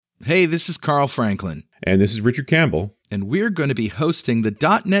Hey, this is Carl Franklin. And this is Richard Campbell. And we're going to be hosting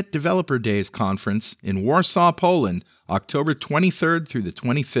the .NET Developer Days Conference in Warsaw, Poland, October 23rd through the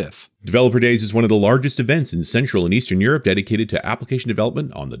 25th. Developer Days is one of the largest events in Central and Eastern Europe dedicated to application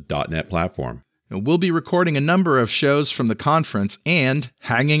development on the .NET platform. And we'll be recording a number of shows from the conference and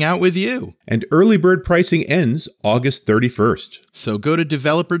hanging out with you. And early bird pricing ends August 31st. So go to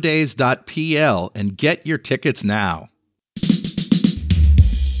developerdays.pl and get your tickets now.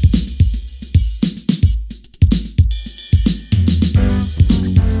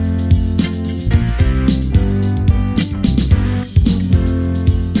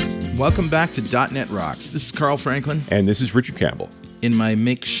 Welcome back to .NET Rocks. This is Carl Franklin. And this is Richard Campbell. In my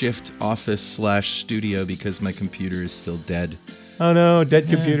makeshift office/studio because my computer is still dead. Oh no, dead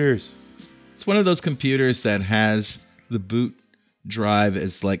computers. It's one of those computers that has the boot drive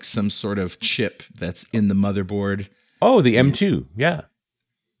as like some sort of chip that's in the motherboard. Oh, the M2, yeah.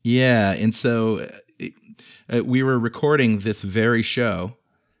 Yeah, and so we were recording this very show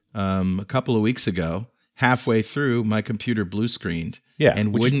a couple of weeks ago. Halfway through, my computer blue screened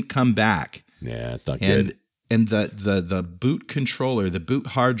and wouldn't come back. Yeah, it's not good. And the boot controller, the boot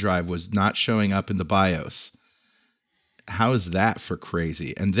hard drive was not showing up in the BIOS. How is that for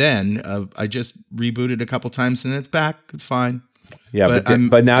crazy? And then I just rebooted a couple times and it's back. It's fine. Yeah,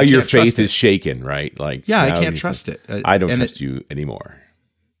 but now your faith is shaken, right? Like, yeah, I can't trust it. I don't trust you anymore.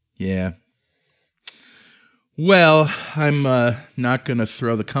 Yeah. Well, I'm not going to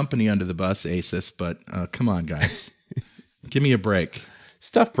throw the company under the bus, Asus, but come on, guys. Give me a break.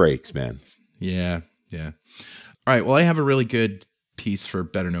 Stuff breaks, man. Yeah. All right, well, I have a really good piece for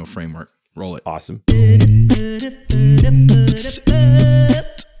Better Know Framework. Roll it. Awesome.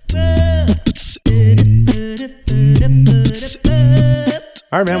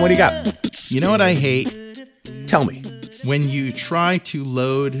 All right, man, what do you got? You know what I hate? Tell me. When you try to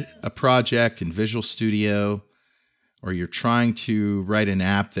load a project in Visual Studio, or you're trying to write an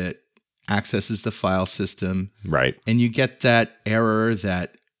app that accesses the file system, right? And you get that error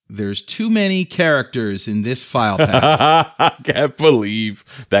that there's too many characters in this file path. I can't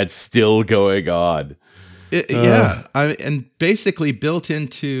believe that's still going on. And basically built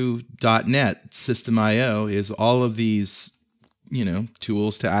into .NET System I/O is all of these,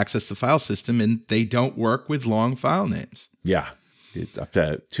 tools to access the file system, and they don't work with long file names. Yeah, it's up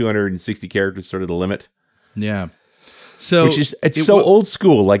to 260 characters, sort of the limit. Yeah. So it's so old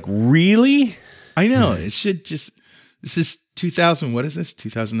school. Like, really? I know. It should just. This is 2000. What is this?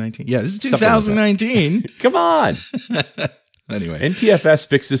 2019. Yeah, this is 2019. Like Come on. Anyway, NTFS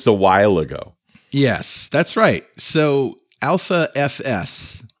fixed this a while ago. Yes, that's right. So Alpha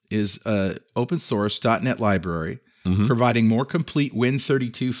FS is an open source .NET library providing more complete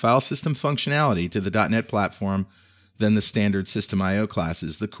Win32 file system functionality to the .NET platform than the standard System I/O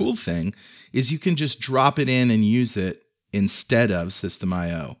classes. The cool thing is you can just drop it in and use it instead of System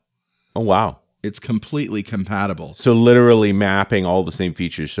I/O. Oh, wow. It's completely compatible. So literally mapping all the same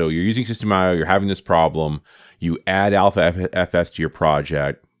features. So you're using System I/O, you're having this problem, you add Alpha FS to your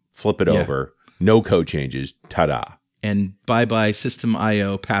project, flip it over, no code changes, ta-da. And bye-bye System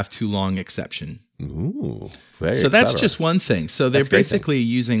I/O path too long exception. Ooh, so that's just one thing. So they're basically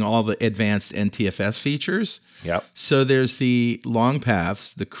using all the advanced NTFS features. Yep. So there's the long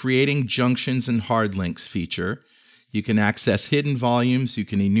paths, the creating junctions and hard links feature. You can access hidden volumes. You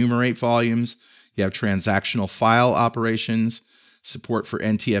can enumerate volumes. You have transactional file operations, support for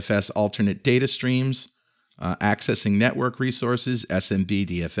NTFS alternate data streams, accessing network resources, SMB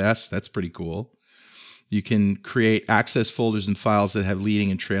DFS. That's pretty cool. You can create access folders and files that have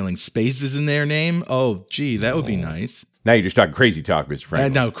leading and trailing spaces in their name. Oh, gee, that would be nice. Now you're just talking crazy talk, Mr.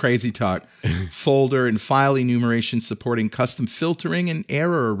 Franklin. No, crazy talk. Folder and file enumeration supporting custom filtering and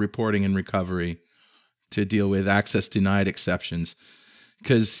error reporting and recovery to deal with access denied exceptions.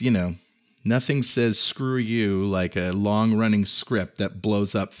 Because, nothing says screw you like a long-running script that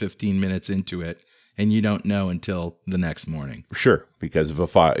blows up 15 minutes into it. And you don't know until the next morning. Sure, because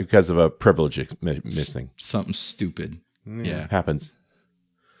of a privilege missing. Something stupid. Yeah. Happens.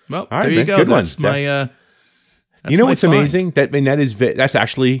 Well, there you go. That's my what's amazing? That's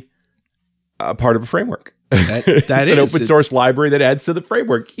actually a part of a framework. That it's an open source library that adds to the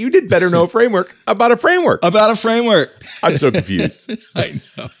framework. You did Better Know Framework about a framework. About a framework. I'm so confused. I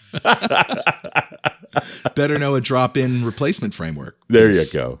know. Better Know a drop-in replacement framework. There you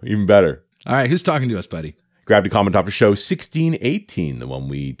go. Even better. All right, who's talking to us, buddy? Grabbed a comment off of show 1618, the one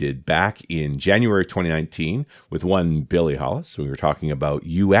we did back in January 2019 with one Billy Hollis. We were talking about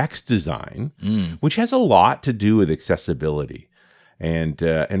UX design, which has a lot to do with accessibility.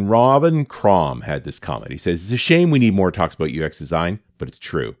 And Robin Crom had this comment. He says, it's a shame we need more talks about UX design, but it's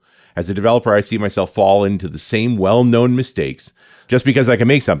true. As a developer, I see myself fall into the same well-known mistakes. Just because I can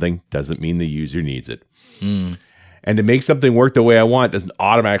make something doesn't mean the user needs it. And to make something work the way I want doesn't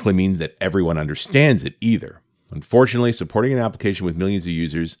automatically mean that everyone understands it either. Unfortunately, supporting an application with millions of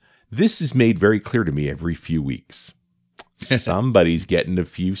users, this is made very clear to me every few weeks. Somebody's getting a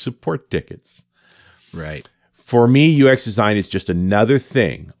few support tickets. Right. For me, UX design is just another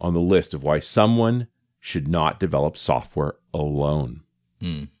thing on the list of why someone should not develop software alone.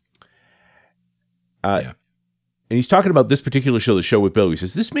 Yeah. And he's talking about this particular show, the show with Bill. He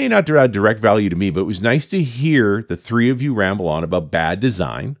says, this may not add direct value to me, but it was nice to hear the three of you ramble on about bad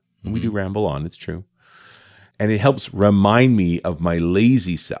design. And we do ramble on, it's true. And it helps remind me of my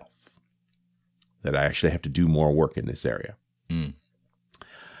lazy self that I actually have to do more work in this area.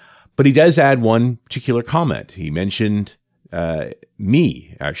 But he does add one particular comment. He mentioned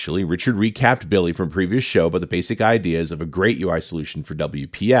me, actually. Richard recapped Billy from a previous show about the basic ideas of a great UI solution for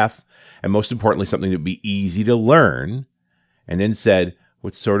WPF, and most importantly, something that would be easy to learn, and then said,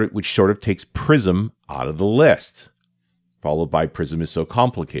 which sort of takes Prism out of the list, followed by Prism is so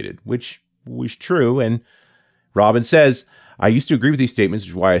complicated, which was true. And Robin says, I used to agree with these statements,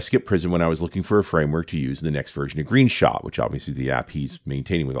 which is why I skipped Prism when I was looking for a framework to use in the next version of Greenshot, which obviously is the app he's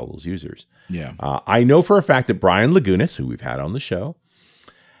maintaining with all those users. Yeah. I know for a fact that Brian Lagunas, who we've had on the show,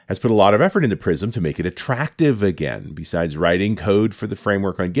 has put a lot of effort into Prism to make it attractive again. Besides writing code for the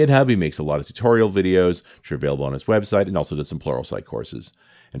framework on GitHub, he makes a lot of tutorial videos, which are available on his website, and also does some Pluralsight courses.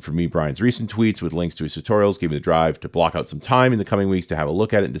 And for me, Brian's recent tweets with links to his tutorials gave me the drive to block out some time in the coming weeks to have a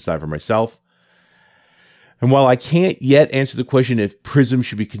look at it and decide for myself. And while I can't yet answer the question if Prism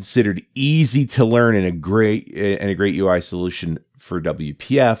should be considered easy to learn and a great UI solution for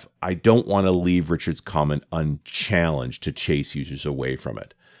WPF, I don't want to leave Richard's comment unchallenged to chase users away from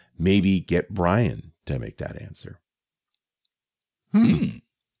it. Maybe get Brian to make that answer.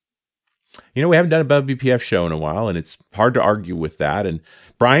 You know, we haven't done a WPF show in a while, and it's hard to argue with that. And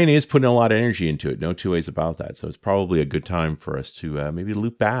Brian is putting a lot of energy into it. No two ways about that. So it's probably a good time for us to maybe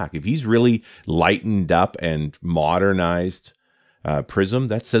loop back. If he's really lightened up and modernized Prism,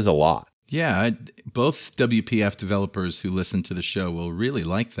 that says a lot. Yeah, both WPF developers who listen to the show will really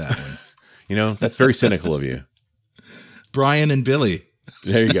like that one. You know, that's very cynical of you. Brian and Billy.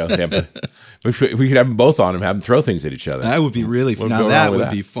 There you go. Yeah, but we could have them both on and have them throw things at each other. That would be really fun. Now that would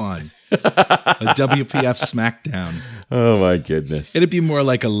be fun. A WPF smackdown. Oh, my goodness. It'd be more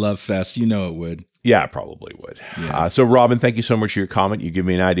like a love fest. You know it would. Yeah, it probably would. Yeah. So, Robin, thank you so much for your comment. You give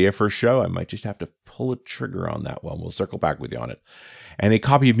me an idea for a show. I might just have to pull a trigger on that one. We'll circle back with you on it. And a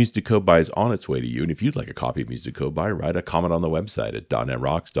copy of Music to Code By is on its way to you. And if you'd like a copy of Music to Code By, write a comment on the website at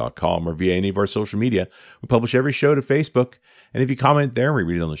 .netrocks.com or via any of our social media. We publish every show to Facebook. And if you comment there and we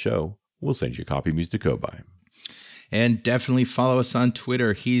read it on the show, we'll send you a copy of Music to Code By. And definitely follow us on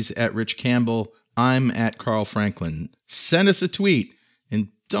Twitter. He's at Rich Campbell. I'm at Carl Franklin. Send us a tweet. And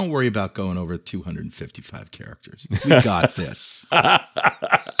don't worry about going over 255 characters. We got this.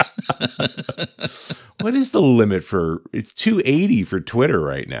 What is the limit for? It's 280 for Twitter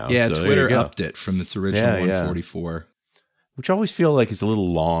right now. Yeah, so Twitter upped it from its original 144. Yeah. Which I always feel like is a little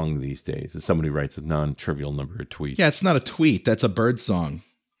long these days as somebody writes a non-trivial number of tweets. Yeah, it's not a tweet. That's a bird song.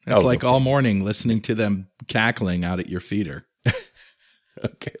 It's all morning listening to them cackling out at your feeder.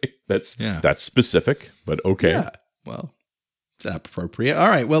 Okay. That's specific, but okay. Yeah, well, it's appropriate. All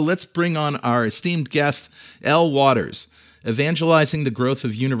right, well, let's bring on our esteemed guest, Elle Waters, evangelizing the growth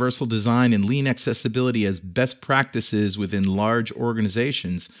of universal design and lean accessibility as best practices within large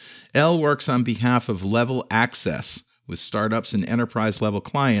organizations. Elle works on behalf of Level Access with startups and enterprise-level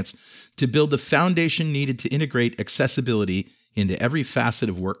clients to build the foundation needed to integrate accessibility into every facet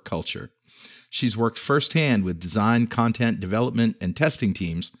of work culture. She's worked firsthand with design, content, development, and testing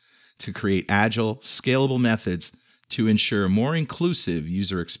teams to create agile, scalable methods to ensure more inclusive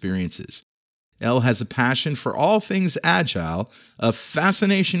user experiences. Elle has a passion for all things agile, a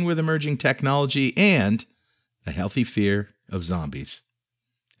fascination with emerging technology, and a healthy fear of zombies.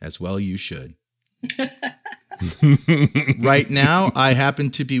 As well you should. Right now, I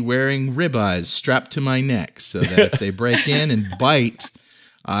happen to be wearing ribeyes strapped to my neck so that if they break in and bite,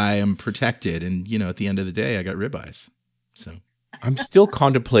 I am protected. And, you know, at the end of the day, I got ribeyes. So I'm still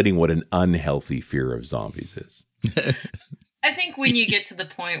contemplating what an unhealthy fear of zombies is. I think when you get to the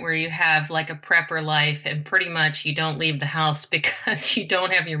point where you have like a prepper life and pretty much you don't leave the house because you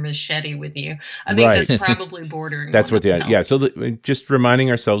don't have your machete with you, I think that's probably bordering. That's what So just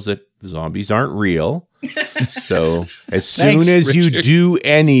reminding ourselves that zombies aren't real. So as soon as you do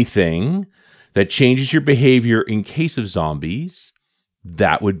anything that changes your behavior in case of zombies,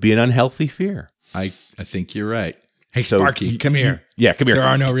 that would be an unhealthy fear. I think you're right. Hey, So Sparky, come here. Yeah, come here. There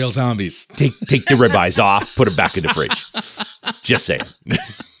are no real zombies. Take the ribeyes off, put them back in the fridge. Just saying.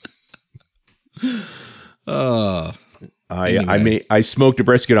 Anyway. I smoked a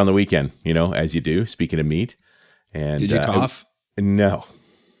brisket on the weekend, as you do, speaking of meat. And Did you cough? No.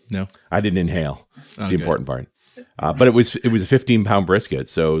 No. I didn't inhale. That's the good. important part. But it was a 15-pound brisket.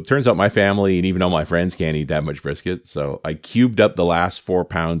 So it turns out my family and even all my friends can't eat that much brisket. So I cubed up the last 4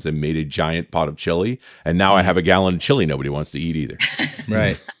 pounds and made a giant pot of chili. And now I have a gallon of chili nobody wants to eat either.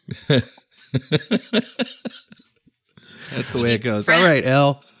 Right. That's the way it goes. All right,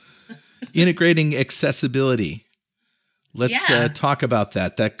 Elle. Integrating accessibility. Let's talk about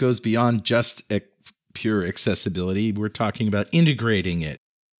that. That goes beyond just pure accessibility. We're talking about integrating it.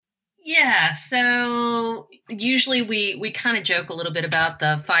 Yeah, so usually we kind of joke a little bit about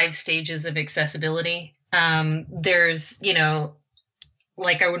the 5 stages of accessibility. There's,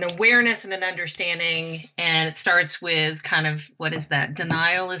 like an awareness and an understanding, and it starts with kind of, what is that?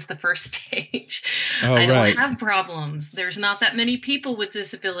 Denial is the first stage. Oh, I don't right. have problems. There's not that many people with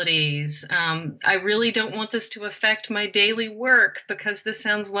disabilities. I really don't want this to affect my daily work because this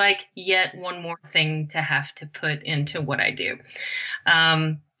sounds like yet one more thing to have to put into what I do.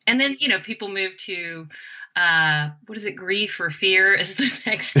 And then, people move to, what is it? Grief or fear is the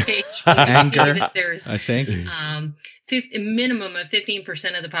next stage. Anger, there's, I think. A minimum of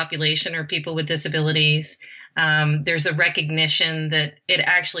 15% of the population are people with disabilities. There's a recognition that it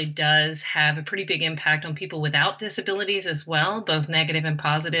actually does have a pretty big impact on people without disabilities as well, both negative and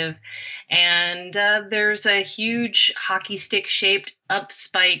positive. And there's a huge hockey stick shaped up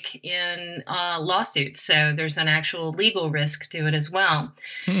spike in lawsuits. So there's an actual legal risk to it as well.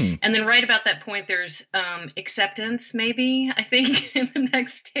 And then right about that point, there's acceptance, maybe, I think, in the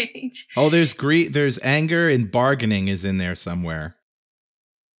next stage. Oh, there's grief, there's anger, and bargaining is in there somewhere.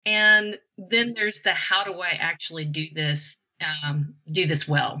 And then there's the how do I actually do this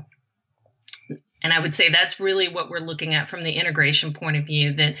well? And I would say that's really what we're looking at from the integration point of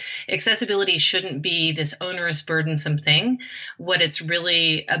view, that accessibility shouldn't be this onerous, burdensome thing. What it's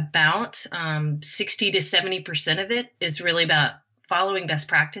really about, 60 to 70% of it is really about following best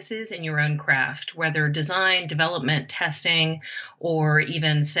practices in your own craft, whether design, development, testing, or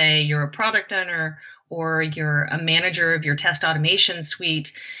even say you're a product owner or you're a manager of your test automation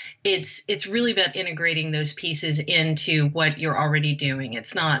suite. It's really about integrating those pieces into what you're already doing.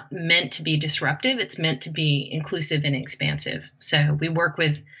 It's not meant to be disruptive. It's meant to be inclusive and expansive. So we work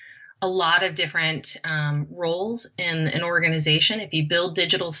with a lot of different roles in an organization. If you build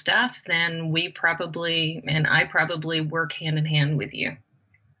digital stuff, then I probably work hand in hand with you.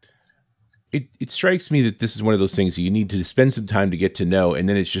 It strikes me that this is one of those things that you need to spend some time to get to know, and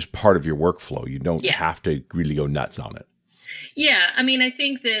then it's just part of your workflow. You don't have to really go nuts on it. Yeah, I mean, I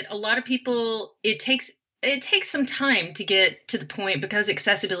think that a lot of people, it takes some time to get to the point because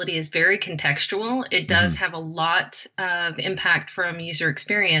accessibility is very contextual. It does have a lot of impact from user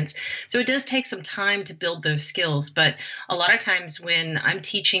experience. So it does take some time to build those skills. But a lot of times when I'm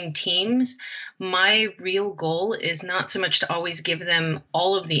teaching teams, my real goal is not so much to always give them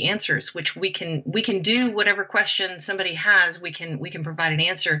all of the answers, which we can do whatever question somebody has, we can provide an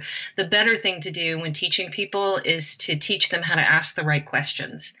answer. The better thing to do when teaching people is to teach them how to ask the right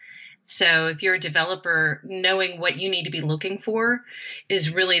questions. So if you're a developer, knowing what you need to be looking for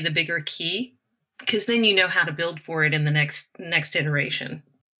is really the bigger key, because then you know how to build for it in the next iteration.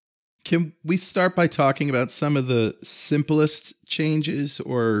 Can we start by talking about some of the simplest changes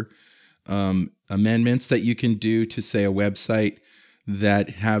or amendments that you can do to, say, a website that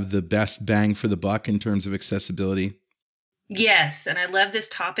have the best bang for the buck in terms of accessibility? Yes, and I love this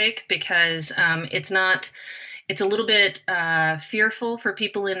topic because it's a little bit fearful for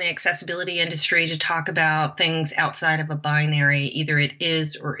people in the accessibility industry to talk about things outside of a binary. Either it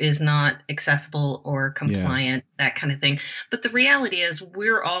is or is not accessible or compliant, that kind of thing. But the reality is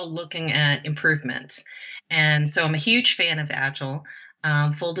we're all looking at improvements. And so I'm a huge fan of Agile.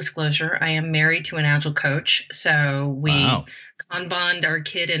 Full disclosure, I am married to an Agile coach. So we Kanban'd our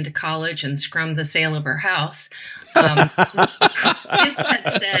kid into college and scrummed the sale of our house. With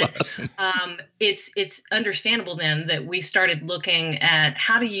that said, awesome. It's understandable then that we started looking at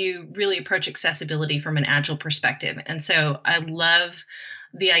how do you really approach accessibility from an Agile perspective. And so I love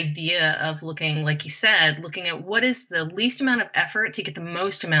the idea of looking, like you said, looking at what is the least amount of effort to get the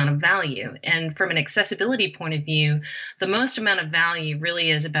most amount of value. And from an accessibility point of view, the most amount of value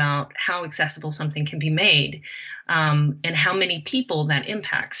really is about how accessible something can be made, and how many people that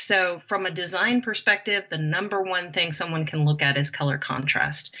impacts. So from a design perspective, the number one thing someone can look at is color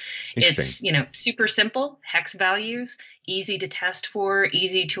contrast. It's, super simple, hex values, easy to test for,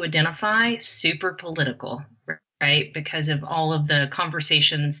 easy to identify, super political, right? Because of all of the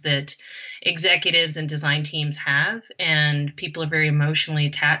conversations that executives and design teams have, and people are very emotionally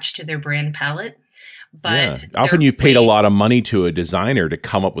attached to their brand palette. But often you've paid a lot of money to a designer to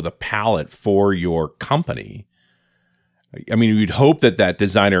come up with a palette for your company. I mean, you'd hope that that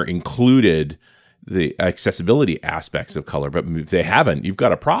designer included the accessibility aspects of color, but if they haven't, you've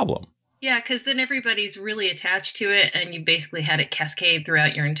got a problem. Yeah, because then everybody's really attached to it, and you basically had it cascade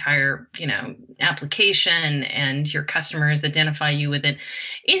throughout your entire, application, and your customers identify you with it.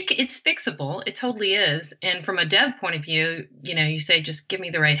 It's fixable. It totally is. And from a dev point of view, you say, just give me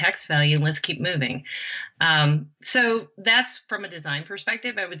the right hex value and let's keep moving. So that's from a design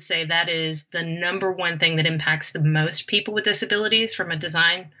perspective. I would say that is the number one thing that impacts the most people with disabilities from a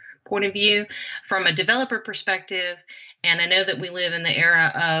design point of view. From a developer perspective, and I know that we live in the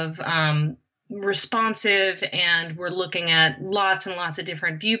era of responsive, and we're looking at lots and lots of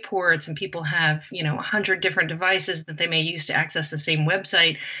different viewports, and people have, 100 different devices that they may use to access the same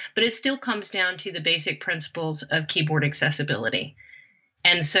website, but it still comes down to the basic principles of keyboard accessibility.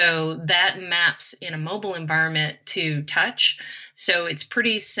 And so that maps in a mobile environment to touch. So it's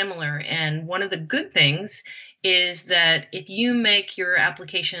pretty similar. And one of the good things is that if you make your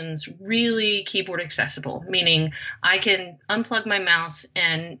applications really keyboard accessible, meaning I can unplug my mouse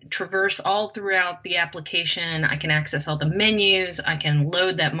and traverse all throughout the application, I can access all the menus, I can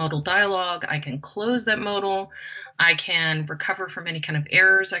load that modal dialog, I can close that modal, I can recover from any kind of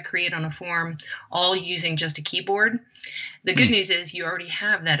errors I create on a form, all using just a keyboard. The good news is you already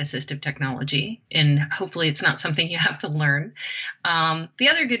have that assistive technology, and hopefully it's not something you have to learn. The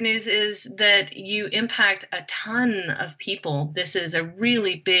other good news is that you impact a ton of people. This is a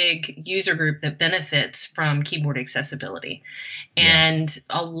really big user group that benefits from keyboard accessibility. And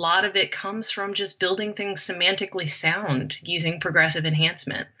a lot of it comes from just building things semantically sound using progressive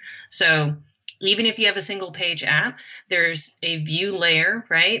enhancement. So even if you have a single page app, there's a view layer,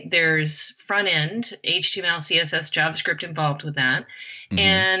 right? There's front end, HTML, CSS, JavaScript involved with that.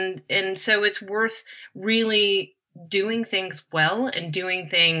 And so it's worth really doing things well and doing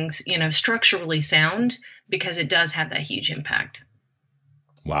things, structurally sound, because it does have that huge impact.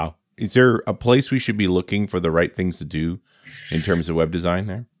 Wow. Is there a place we should be looking for the right things to do in terms of web design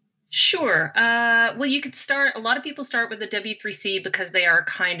there? Sure. Well, you could start, a lot of people start with the W3C because they are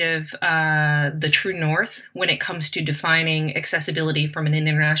kind of the true north when it comes to defining accessibility from an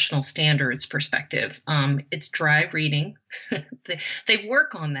international standards perspective. It's dry reading. They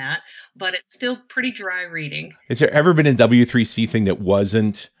work on that, but it's still pretty dry reading. Has there ever been a W3C thing that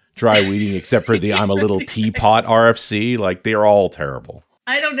wasn't dry reading except for the I'm a little teapot RFC? Like, they're all terrible.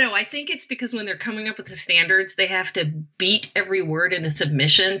 I don't know. I think it's because when they're coming up with the standards, they have to beat every word in a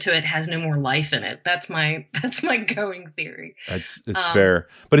submission to it has no more life in it. That's my going theory. That's fair.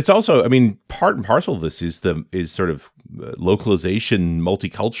 But it's also, I mean, part and parcel of this is sort of localization,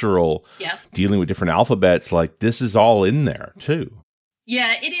 multicultural, dealing with different alphabets. Like, this is all in there too.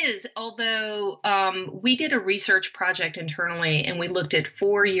 Yeah, it is. Although we did a research project internally, and we looked at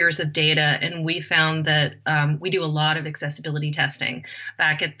 4 years of data, and we found that we do a lot of accessibility testing.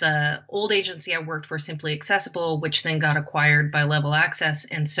 Back at the old agency I worked for, Simply Accessible, which then got acquired by Level Access.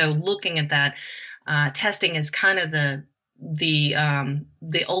 And so looking at that, testing is kind of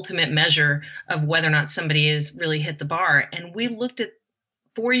the ultimate measure of whether or not somebody has really hit the bar. And we looked at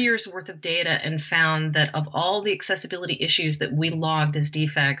 4 years worth of data and found that of all the accessibility issues that we logged as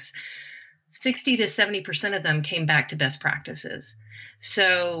defects, 60 to 70% of them came back to best practices.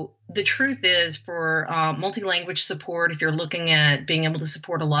 So the truth is, for multi-language support, if you're looking at being able to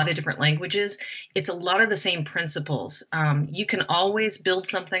support a lot of different languages, it's a lot of the same principles. You can always build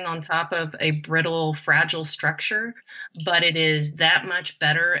something on top of a brittle, fragile structure, but it is that much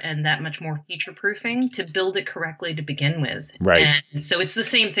better and that much more feature-proofing to build it correctly to begin with. Right. And so it's the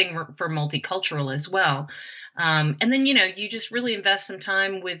same thing for multicultural as well. And then, you just really invest some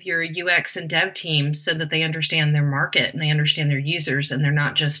time with your UX and dev teams so that they understand their market and they understand their users, and they're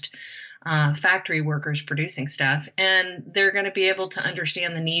not just factory workers producing stuff, and they're going to be able to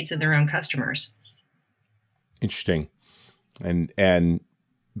understand the needs of their own customers. Interesting. And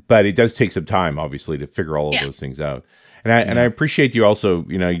But it does take some time, obviously, to figure all of those things out. And I appreciate you also,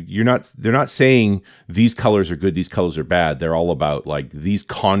 they're not saying these colors are good, these colors are bad. They're all about like these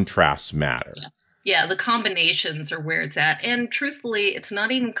contrasts matter. Yeah, the combinations are where it's at. And truthfully, it's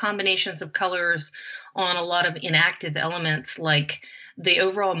not even combinations of colors on a lot of inactive elements. Like the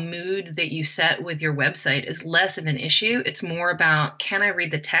overall mood that you set with your website is less of an issue. It's more about, can I read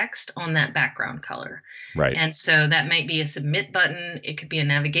the text on that background color? Right. And so that might be a submit button. It could be a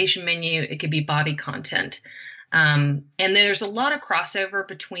navigation menu. It could be body content. And there's a lot of crossover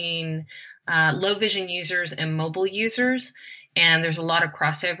between low vision users and mobile users. And there's a lot of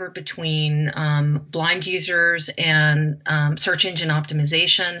crossover between blind users and search engine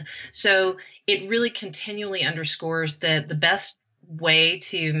optimization. So it really continually underscores that the best way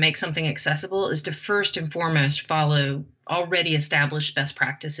to make something accessible is to first and foremost follow already established best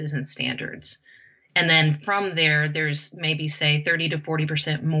practices and standards. And then from there, there's maybe say 30 to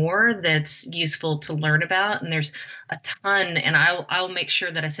 40% more that's useful to learn about. And there's a ton, and I'll make sure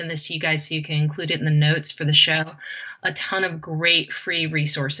that I send this to you guys so you can include it in the notes for the show, a ton of great free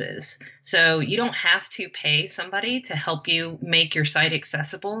resources. So you don't have to pay somebody to help you make your site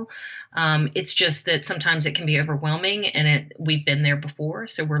accessible. It's just that sometimes it can be overwhelming, and we've been there before.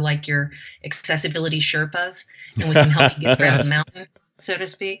 So we're like your accessibility Sherpas, and we can help you get around the mountain, so to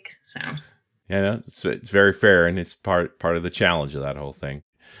speak. So. Yeah, it's very fair, and it's part of the challenge of that whole thing.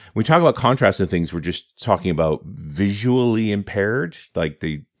 When we talk about contrast and things, we're just talking about visually impaired, like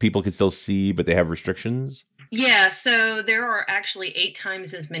the people can still see, but they have restrictions. Yeah, so there are actually 8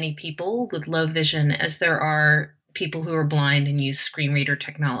 times as many people with low vision as there are people who are blind and use screen reader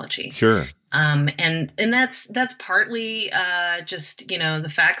technology. Sure. And that's partly just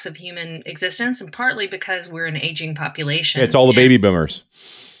the facts of human existence, and partly because we're an aging population. Yeah, it's all the baby boomers.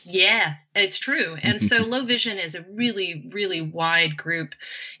 Yeah, it's true. And so low vision is a really, really wide group.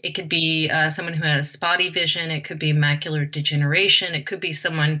 It could be someone who has spotty vision. It could be macular degeneration. It could be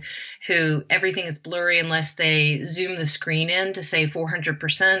someone who everything is blurry unless they zoom the screen in to say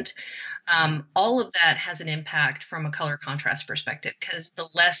 400%. All of that has an impact from a color contrast perspective, because the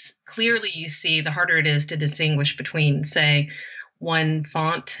less clearly you see, the harder it is to distinguish between, say, one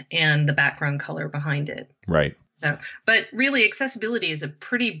font and the background color behind it. Right. So, but really, accessibility is a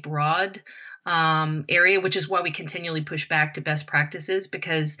pretty broad area, which is why we continually push back to best practices,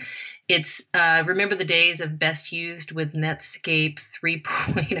 because it's remember the days of best used with Netscape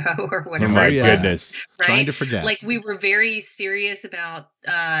 3.0 or whatever. Oh my goodness. Right? Trying to forget. Like, we were very serious about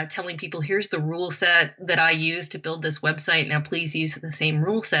telling people, here's the rule set that I use to build this website. Now, please use the same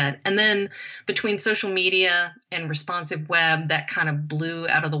rule set. And then between social media and responsive web, that kind of blew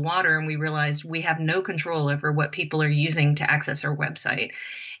out of the water. And we realized we have no control over what people are using to access our website.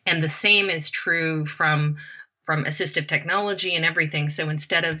 And the same is true from assistive technology and everything. So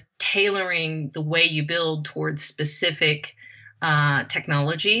instead of tailoring the way you build towards specific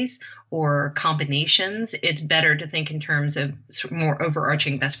technologies or combinations, it's better to think in terms of more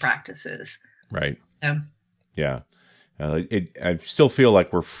overarching best practices. Right. So. Yeah. I still feel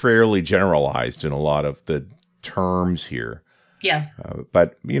like we're fairly generalized in a lot of the terms here. Yeah.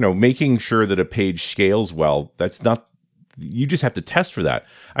 But, making sure that a page scales well, that's not, you just have to test for that.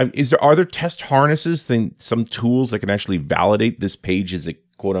 Are there test harnesses, some tools that can actually validate this page is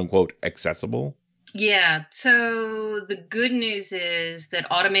quote unquote accessible? Yeah. So the good news is that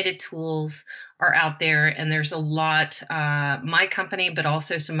automated tools are out there, and there's a lot. My company, but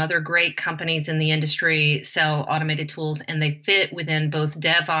also some other great companies in the industry, sell automated tools, and they fit within both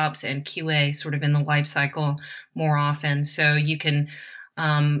DevOps and QA, sort of in the life cycle more often. So you can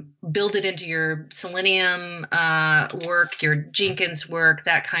build it into your Selenium work, your Jenkins work,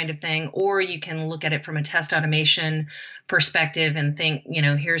 that kind of thing. Or you can look at it from a test automation perspective and think,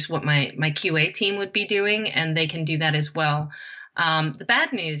 here's what my QA team would be doing, and they can do that as well. The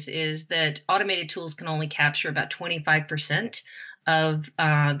bad news is that automated tools can only capture about 25% of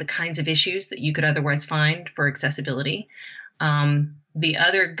the kinds of issues that you could otherwise find for accessibility. The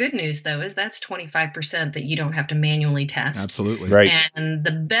other good news, though, is that's 25% that you don't have to manually test. Absolutely. Right. And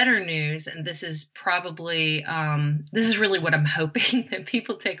the better news, and this is probably, this is really what I'm hoping that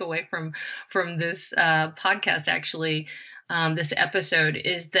people take away from this podcast, actually, this episode,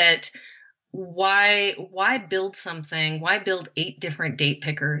 is that why build something? Why build 8 different date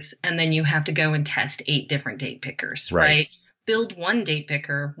pickers, and then you have to go and test 8 different date pickers, right? Build one date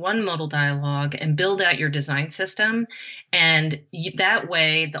picker, one modal dialogue, and build out your design system. And that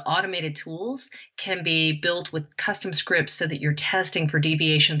way, the automated tools can be built with custom scripts so that you're testing for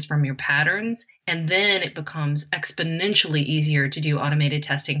deviations from your patterns. And then it becomes exponentially easier to do automated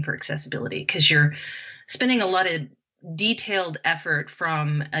testing for accessibility, because you're spending a lot of detailed effort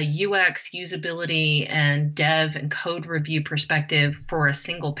from a UX, usability, and dev and code review perspective for a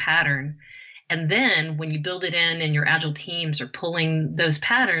single pattern. And then when you build it in and your agile teams are pulling those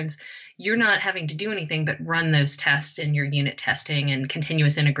patterns, you're not having to do anything but run those tests in your unit testing and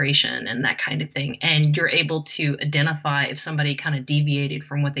continuous integration and that kind of thing. And you're able to identify if somebody kind of deviated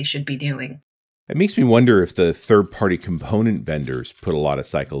from what they should be doing. It makes me wonder if the third-party component vendors put a lot of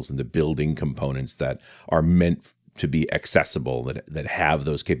cycles into building components that are meant to be accessible, that have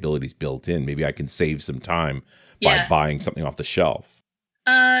those capabilities built in. Maybe I can save some time by buying something off the shelf.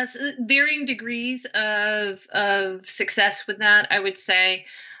 Varying degrees of success with that, I would say.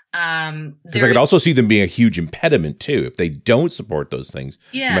 Because I could also see them being a huge impediment too. If they don't support those things,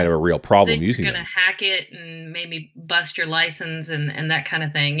 you might have a real problem using them. You're going to hack it and maybe bust your license and that kind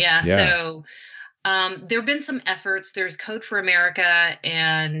of thing. Yeah. So there have been some efforts. There's Code for America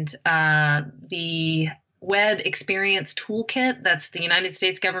and the Web Experience Toolkit. That's the United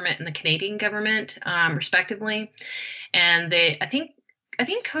States government and the Canadian government, respectively. And I think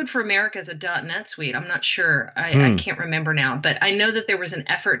Code for America is a .NET suite. I'm not sure. I can't remember now. But I know that there was an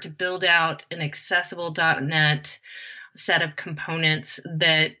effort to build out an accessible .NET set of components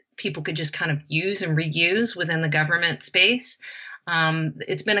that people could just kind of use and reuse within the government space.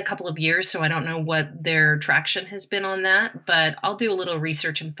 It's been a couple of years, so I don't know what their traction has been on that. But I'll do a little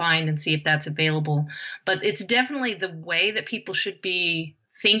research and find and see if that's available. But it's definitely the way that people should be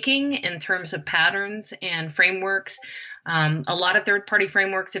thinking in terms of patterns and frameworks. A lot of third-party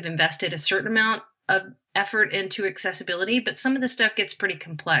frameworks have invested a certain amount of effort into accessibility, but some of the stuff gets pretty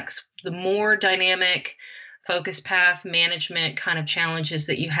complex. The more dynamic focus path management kind of challenges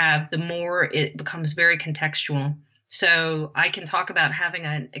that you have, the more it becomes very contextual. So I can talk about having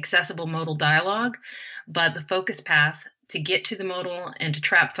an accessible modal dialogue, but the focus path to get to the modal and to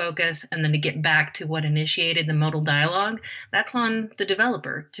trap focus and then to get back to what initiated the modal dialogue, that's on the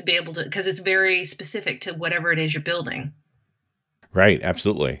developer to be able to, because it's very specific to whatever it is you're building. Right,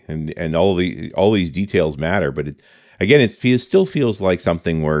 absolutely. And all these details matter, but it still feels like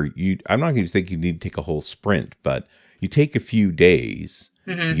something where I'm not going to think you need to take a whole sprint, but you take a few days,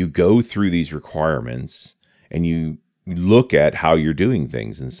 you go through these requirements and you look at how you're doing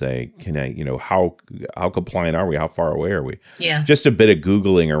things and say, how compliant are we? How far away are we? Yeah. Just a bit of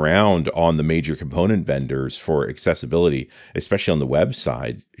Googling around on the major component vendors for accessibility, especially on the web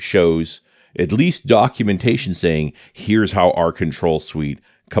side, shows at least documentation saying, here's how our control suite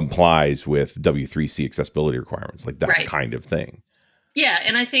complies with W3C accessibility requirements, like that kind of thing. Yeah.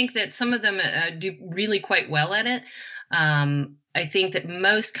 And I think that some of them do really quite well at it. I think that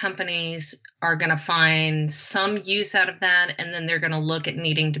most companies are going to find some use out of that, and then they're going to look at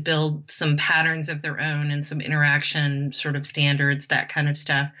needing to build some patterns of their own and some interaction sort of standards, that kind of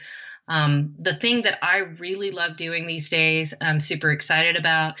stuff. The thing that I really love doing these days, I'm super excited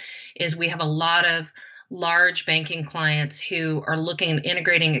about, is we have a lot of large banking clients who are looking at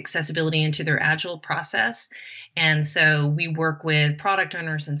integrating accessibility into their agile process. And so we work with product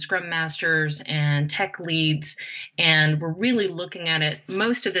owners and scrum masters and tech leads, and we're really looking at it.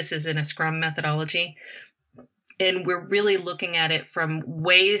 Most of this is in a scrum methodology. And we're really looking at it from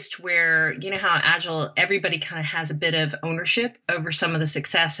ways to where, how agile, everybody kind of has a bit of ownership over some of the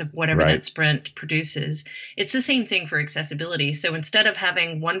success of whatever that sprint produces. It's the same thing for accessibility. So instead of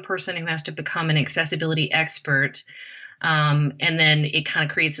having one person who has to become an accessibility expert, and then it kind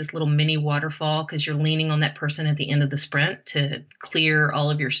of creates this little mini waterfall because you're leaning on that person at the end of the sprint to clear all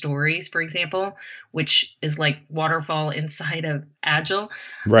of your stories, for example, which is like waterfall inside of agile.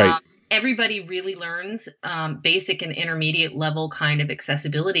 Right. Everybody really learns basic and intermediate level kind of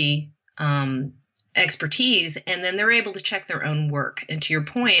accessibility expertise, and then they're able to check their own work. And to your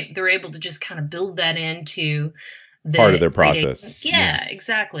point, they're able to just kind of build that into part of their process. Yeah,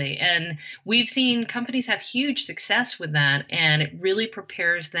 exactly. And we've seen companies have huge success with that, and it really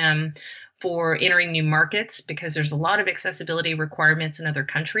prepares them for entering new markets because there's a lot of accessibility requirements in other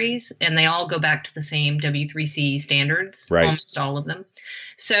countries, and they all go back to the same W3C standards, almost all of them.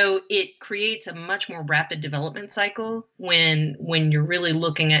 So it creates a much more rapid development cycle when you're really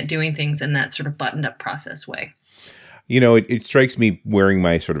looking at doing things in that sort of buttoned up process way. It strikes me, wearing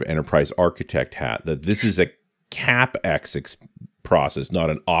my sort of enterprise architect hat, that this is a CapEx process,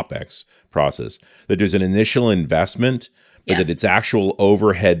 not an OpEx process, that there's an initial investment, but that its actual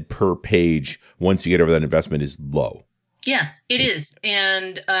overhead per page, once you get over that investment, is low. Yeah, it is.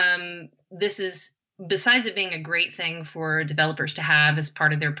 And this is, besides it being a great thing for developers to have as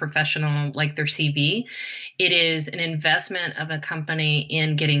part of their professional, like their CV, it is an investment of a company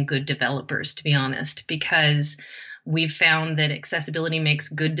in getting good developers, to be honest, because we've found that accessibility makes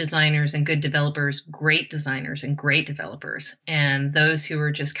good designers and good developers great designers and great developers. And those who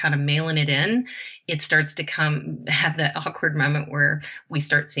are just kind of mailing it in, it starts to have that awkward moment where we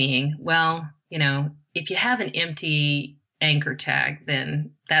start seeing, well, if you have an empty anchor tag,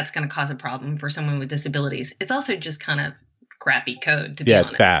 then that's going to cause a problem for someone with disabilities. It's also just kind of crappy code, to be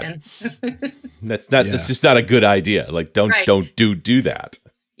honest. Yeah, it's bad. That's just not a good idea. Like, don't do that.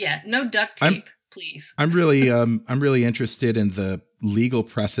 Yeah, no duct tape, please. I'm really interested in the legal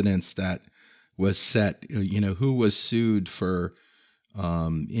precedents that was set. Who was sued for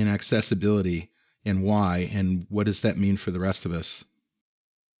inaccessibility and why, and what does that mean for the rest of us?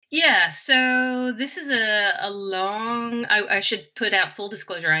 Yeah, so this is a long, I should put out full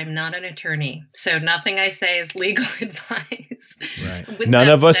disclosure, I'm not an attorney, so nothing I say is legal advice. Right. None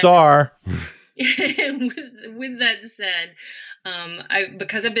of us are. With that said,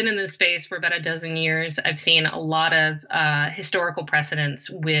 because I've been in this space for about a dozen years, I've seen a lot of historical precedents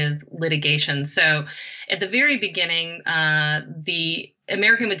with litigation. So at the very beginning, the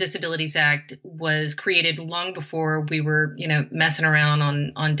American with Disabilities Act was created long before we were, messing around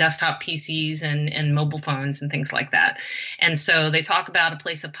on desktop PCs and mobile phones and things like that. And so they talk about a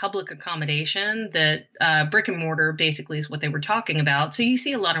place of public accommodation that brick and mortar basically is what they were talking about. So you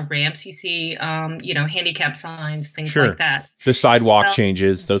see a lot of ramps, you see, handicap signs, things like that. The sidewalk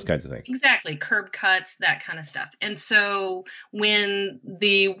changes, those kinds of things. Exactly. Curb cuts, that kind of stuff. And so when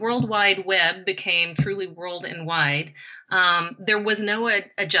the World Wide Web became truly world and wide, there was no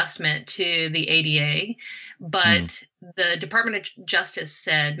adjustment to the ADA, but the Department of Justice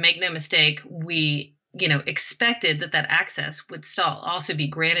said, make no mistake, we expected that access would also be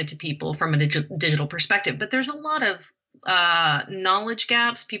granted to people from a digital perspective. But there's a lot of knowledge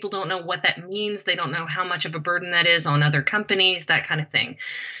gaps. People don't know what that means. They don't know how much of a burden that is on other companies, that kind of thing.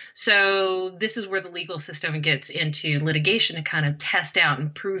 So this is where the legal system gets into litigation to kind of test out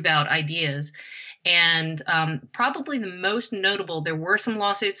and prove out ideas. And probably the most notable, there were some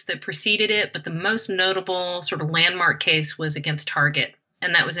lawsuits that preceded it, but the most notable sort of landmark case was against Target.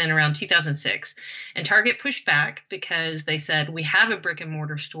 And that was in around 2006. And Target pushed back because they said, we have a brick and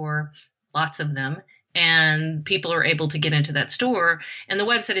mortar store, lots of them, and people are able to get into that store. And the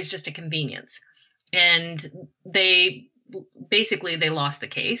website is just a convenience. And they lost the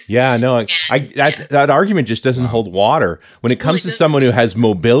case. Yeah, no, that argument just doesn't hold water when it comes to someone who has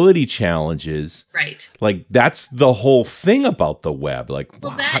mobility challenges. Right. Like, that's the whole thing about the web. Like,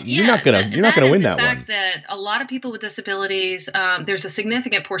 you're not gonna win that one. The fact that a lot of people with disabilities, there's a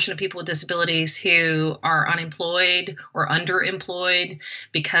significant portion of people with disabilities who are unemployed or underemployed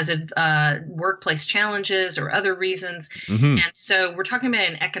because of workplace challenges or other reasons. Mm-hmm. And so we're talking about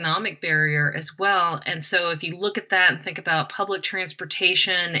an economic barrier as well. And so if you look at that and think about public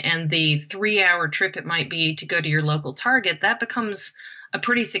transportation and the 3-hour trip it might be to go to your local Target, that becomes a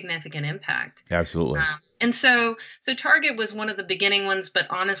pretty significant impact. Absolutely. And so Target was one of the beginning ones, but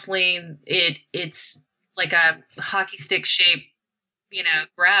honestly, it's like a hockey stick shaped,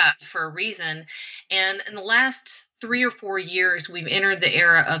 graph for a reason. And in the last 3 or 4 years, we've entered the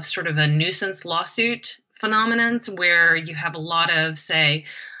era of sort of a nuisance lawsuit phenomenon where you have a lot of, say,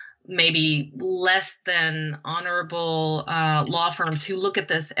 maybe less than honorable law firms who look at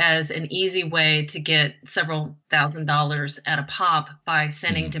this as an easy way to get several $1,000s at a pop by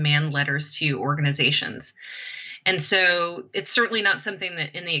sending demand letters to organizations. And so it's certainly not something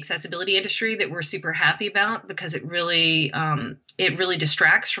that in the accessibility industry that we're super happy about, because it really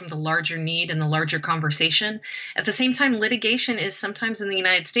distracts from the larger need and the larger conversation. At the same time, litigation is sometimes in the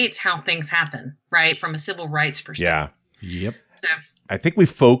United States how things happen, right? From a civil rights perspective. Yeah. Yep. So I think we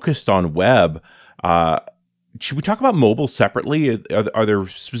focused on web. Should we talk about mobile separately? Are there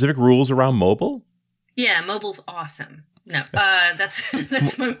specific rules around mobile? Yeah, mobile's awesome. No, that's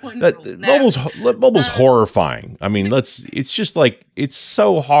my one rule. Mobile's horrifying. I mean, it's just like, it's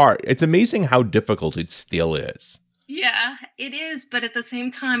so hard. It's amazing how difficult it still is. Yeah, it is. But at the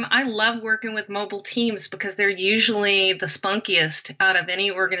same time, I love working with mobile teams because they're usually the spunkiest out of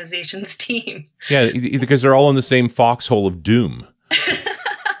any organization's team. Yeah, because they're all in the same foxhole of doom.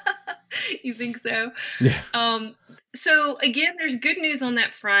 You think so? Yeah. So again, there's good news on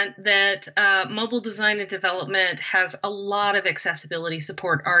that front that mobile design and development has a lot of accessibility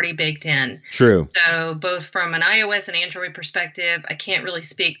support already baked in. True. So both from an iOS and Android perspective, I can't really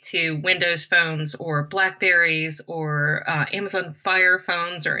speak to Windows phones or Blackberries or Amazon Fire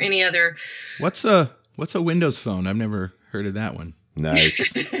phones or any other. What's a Windows phone? I've never heard of that one.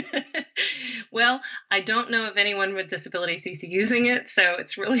 Nice. Well, I don't know of anyone with disabilities who's using it, so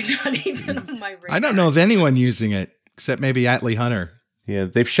it's really not even on my radar. I don't know of anyone using it except maybe Atlee Hunter. Yeah,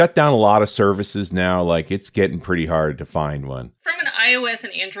 they've shut down a lot of services now. Like, it's getting pretty hard to find one. From an iOS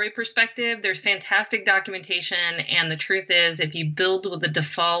and Android perspective, there's fantastic documentation. And the truth is, if you build with the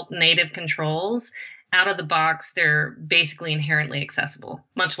default native controls, out of the box, they're basically inherently accessible,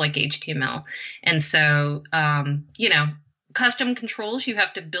 much like HTML. And so, custom controls, you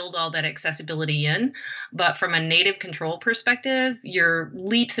have to build all that accessibility in. But from a native control perspective, you're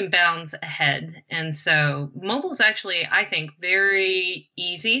leaps and bounds ahead. And so mobile is actually, I think, very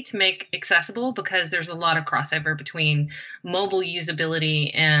easy to make accessible because there's a lot of crossover between mobile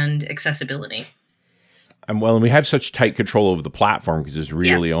usability and accessibility. And we have such tight control over the platform because there's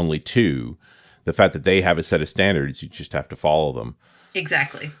really only two. The fact that they have a set of standards, you just have to follow them.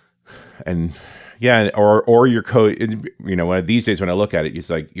 Exactly. And yeah, or your code, these days when I look at it, it's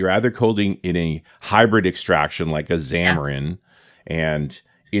like you're either coding in a hybrid extraction like a Xamarin, and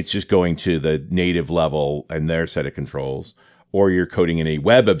it's just going to the native level and their set of controls, or you're coding in a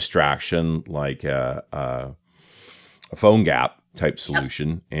web abstraction like a PhoneGap type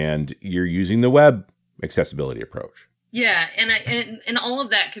solution, and you're using the web accessibility approach. Yeah, and all of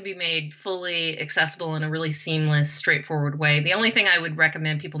that could be made fully accessible in a really seamless, straightforward way. The only thing I would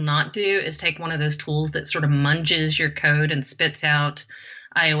recommend people not do is take one of those tools that sort of munges your code and spits out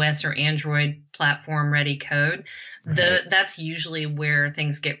iOS or Android platform ready code. Right. That's usually where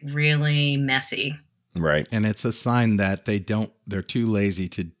things get really messy. Right. And it's a sign that they're too lazy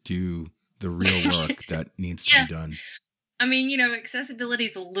to do the real work that needs to be done. I mean, accessibility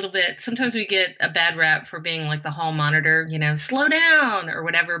is a little bit, sometimes we get a bad rap for being like the hall monitor, slow down or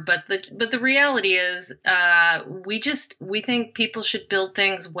whatever. But the reality is we think people should build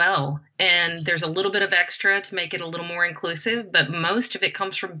things well. And there's a little bit of extra to make it a little more inclusive, but most of it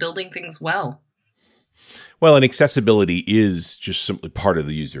comes from building things well. Well, and accessibility is just simply part of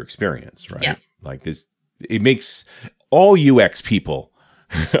the user experience, right? Yeah. Like this, it makes all UX people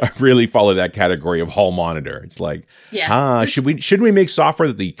really follow that category of hall monitor. It's like, should we make software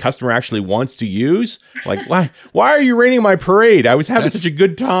that the customer actually wants to use? Like, why are you raining my parade? I was having such a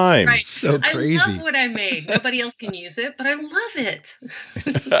good time. Right. So crazy. I love what I made. Nobody else can use it, but I love it.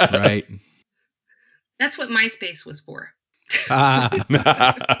 Right. That's what MySpace was for.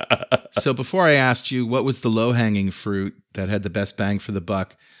 So before I asked you what was the low-hanging fruit that had the best bang for the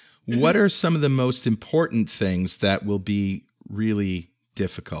buck, what are some of the most important things that will be really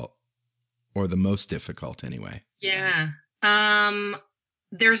difficult, or the most difficult anyway? Yeah.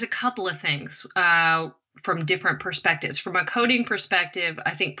 There's a couple of things from different perspectives. From a coding perspective,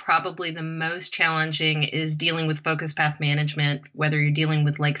 I think probably the most challenging is dealing with focus path management, whether you're dealing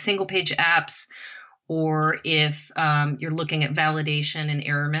with like single page apps or if you're looking at validation and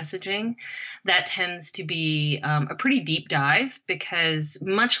error messaging. That tends to be a pretty deep dive because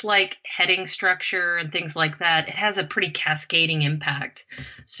much like heading structure and things like that, it has a pretty cascading impact.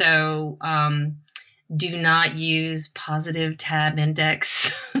 So do not use positive tab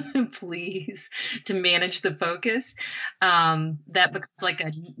index, please, to manage the focus. That becomes like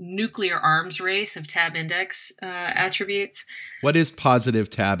a nuclear arms race of tab index attributes. What is positive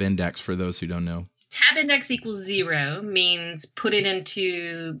tab index for those who don't know? Tab index equals 0 means put it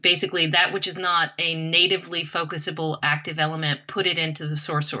into basically that which is not a natively focusable active element, put it into the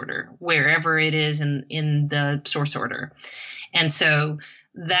source order, wherever it is in the source order. And so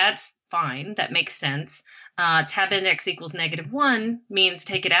that's fine. That makes sense. Tab index equals -1 means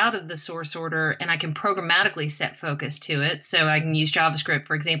take it out of the source order and I can programmatically set focus to it. So I can use JavaScript,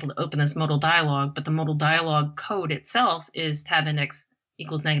 for example, to open this modal dialog, but the modal dialog code itself is tab index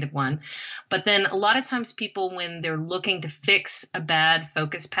equals -1. But then a lot of times people, when they're looking to fix a bad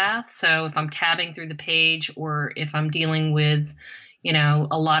focus path, so if I'm tabbing through the page or if I'm dealing with,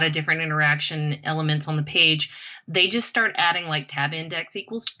 a lot of different interaction elements on the page, they just start adding like tab index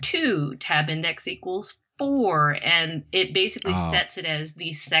equals 2, tab index equals 4. And it basically sets it as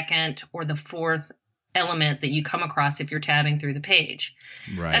the second or the fourth element that you come across if you're tabbing through the page.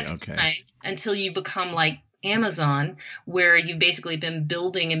 Right. That's okay. Fine, until you become like Amazon, where you've basically been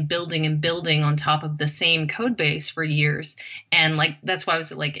building and building and building on top of the same code base for years. And like, that's why I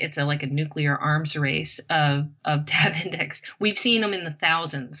was like, it's like a nuclear arms race of tab index. We've seen them in the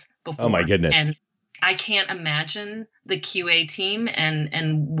thousands before. Oh my goodness. And I can't imagine the QA team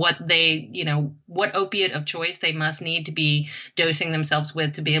and what they, what opiate of choice they must need to be dosing themselves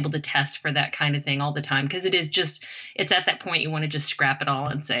with to be able to test for that kind of thing all the time. Because it's at that point you want to just scrap it all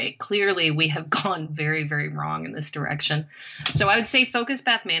and say, clearly we have gone very, very wrong in this direction. So I would say focus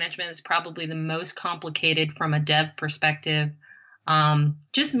path management is probably the most complicated from a dev perspective.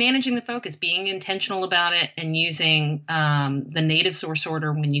 Just managing the focus, being intentional about it, and using the native source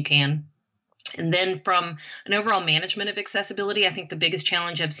order when you can. And then from an overall management of accessibility, I think the biggest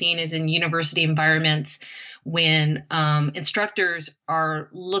challenge I've seen is in university environments when instructors are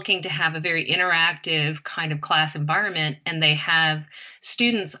looking to have a very interactive kind of class environment, and they have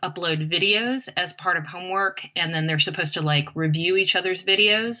students upload videos as part of homework, and then they're supposed to like review each other's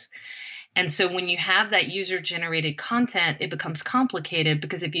videos. And so when you have that user generated content, it becomes complicated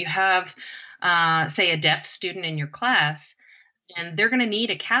because if you have, say, a deaf student in your class, and they're going to need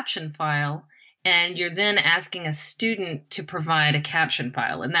a caption file, and you're then asking a student to provide a caption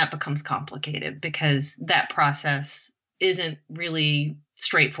file, and that becomes complicated because that process isn't really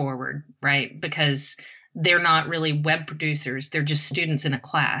straightforward, right? Because they're not really web producers, they're just students in a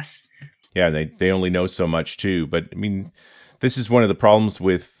class. Yeah, they only know so much too. But I mean, this is one of the problems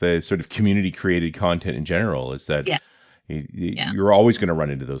with the sort of community created content in general, is that you're always going to run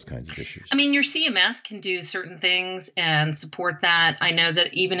into those kinds of issues. I mean, your CMS can do certain things and support that. I know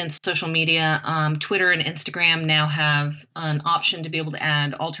that even in social media, Twitter and Instagram now have an option to be able to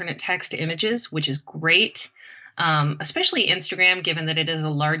add alternate text to images, which is great. Especially Instagram, given that it is a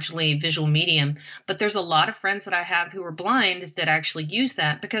largely visual medium. But there's a lot of friends that I have who are blind that actually use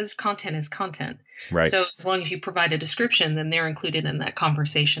that because content is content. Right. So as long as you provide a description, then they're included in that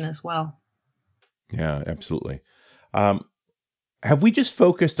conversation as well. Yeah, absolutely. Have we just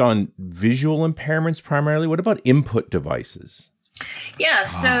focused on visual impairments primarily? What about input devices? Yeah,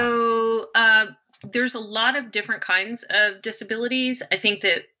 so there's a lot of different kinds of disabilities. I think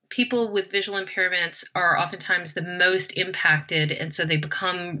that people with visual impairments are oftentimes the most impacted, and so they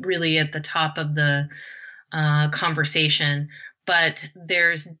become really at the top of the conversation. But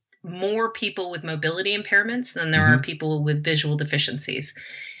there's more people with mobility impairments than there are people with visual deficiencies.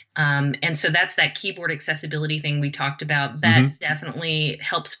 And so that's that keyboard accessibility thing we talked about. That definitely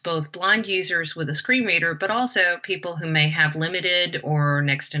helps both blind users with a screen reader, but also people who may have limited or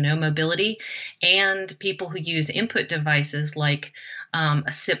next to no mobility, and people who use input devices like a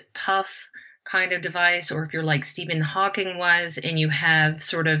SIP puff kind of device, or if you're like Stephen Hawking was, and you have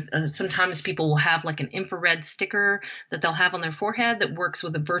sort of sometimes people will have like an infrared sticker that they'll have on their forehead that works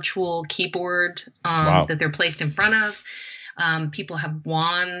with a virtual keyboard that they're placed in front of. People have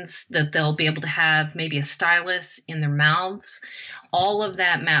wands that they'll be able to have, maybe a stylus in their mouths. All of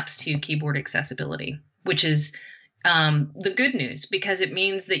that maps to keyboard accessibility, which is the good news, because it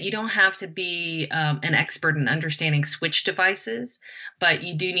means that you don't have to be an expert in understanding switch devices, but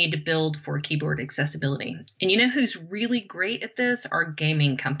you do need to build for keyboard accessibility. And you know who's really great at this are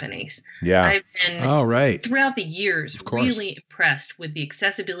gaming companies. Yeah. I've been throughout the years really impressed with the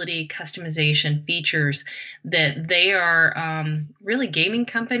accessibility, customization features that they are really gaming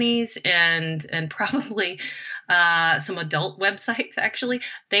companies and probably some adult websites actually.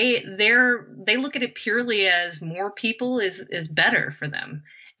 They look at it purely as more people is better for them.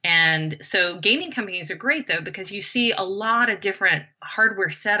 And so gaming companies are great, though, because you see a lot of different hardware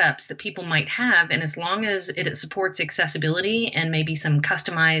setups that people might have. And as long as it supports accessibility and maybe some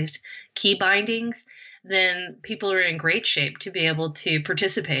customized key bindings, then people are in great shape to be able to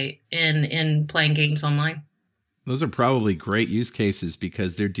participate in playing games online. Those are probably great use cases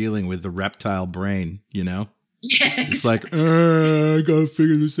because they're dealing with the reptile brain, you know? Yeah, it's like, I gotta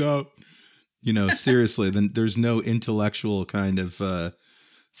figure this out. You know, seriously, then there's no intellectual kind of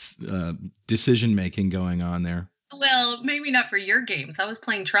decision making going on there. Well, maybe not for your games. I was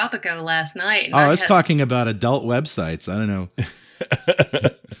playing Tropico last night. And I was talking about adult websites. I don't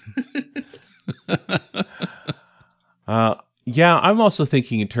know. Yeah, I'm also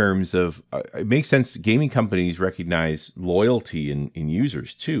thinking in terms of, it makes sense. Gaming companies recognize loyalty in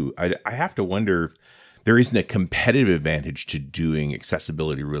users too. I have to wonder if there isn't a competitive advantage to doing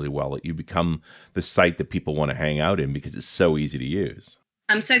accessibility really well, that you become the site that people want to hang out in because it's so easy to use.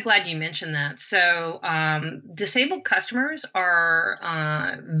 I'm so glad you mentioned that. So disabled customers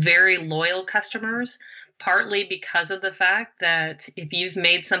are very loyal customers, partly because of the fact that if you've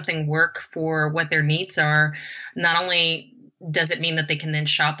made something work for what their needs are, not only does it mean that they can then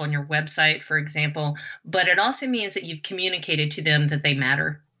shop on your website, for example, but it also means that you've communicated to them that they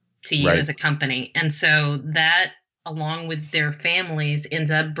matter to you as a company. And so that, along with their families, ends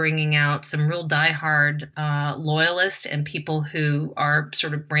up bringing out some real diehard loyalists and people who are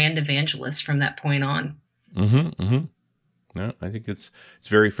sort of brand evangelists from that point on. No, I think it's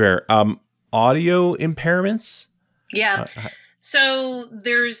very fair. Audio impairments? Yeah. So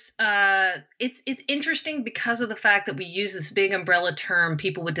there's it's interesting because of the fact that we use this big umbrella term,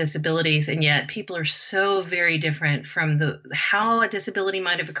 people with disabilities, and yet people are so very different from how a disability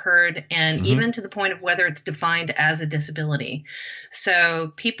might have occurred, and even to the point of whether it's defined as a disability.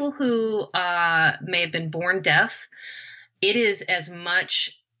 So people who may have been born deaf, it is as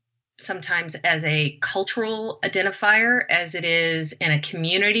much sometimes as a cultural identifier, as it is in a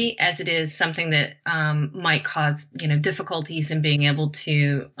community, as it is something that might cause, difficulties in being able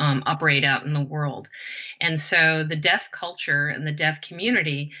to operate out in the world. And so the deaf culture and the deaf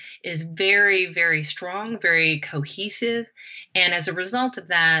community is very, very strong, very cohesive. And as a result of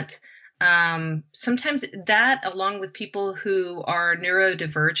that, sometimes that, along with people who are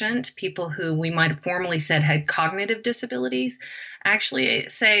neurodivergent, people who we might have formerly said had cognitive disabilities, actually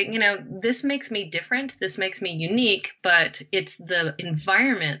say, this makes me different, this makes me unique, but it's the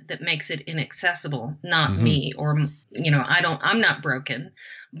environment that makes it inaccessible, not me. Or, I'm not broken,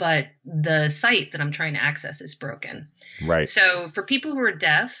 but the site that I'm trying to access is broken. Right. So for people who are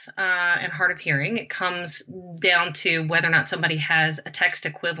deaf and hard of hearing, it comes down to whether or not somebody has a text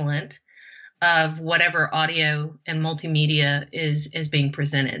equivalent of whatever audio and multimedia is being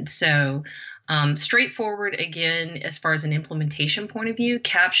presented. So straightforward, again, as far as an implementation point of view,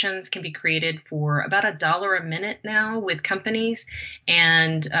 captions can be created for about $1 a minute now with companies.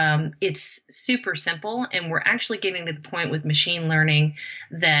 And it's super simple. And we're actually getting to the point with machine learning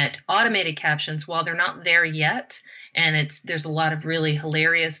that automated captions, while they're not there yet, and there's a lot of really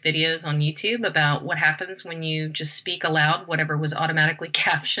hilarious videos on YouTube about what happens when you just speak aloud whatever was automatically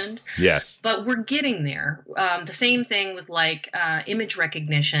captioned. Yes. But we're getting there. The same thing with image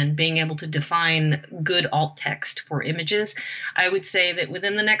recognition, being able to define good alt text for images. I would say that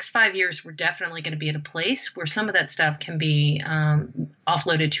within the next 5 years, we're definitely going to be at a place where some of that stuff can be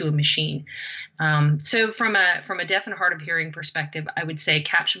offloaded to a machine. So from a deaf and hard of hearing perspective, I would say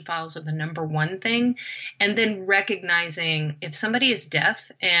caption files are the number one thing. And then recognizing if somebody is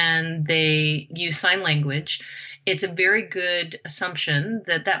deaf and they use sign language, it's a very good assumption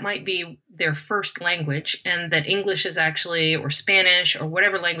that that might be their first language, and that English is actually, or Spanish, or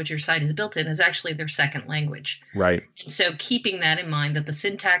whatever language your site is built in, is actually their second language. Right. And so keeping that in mind, that the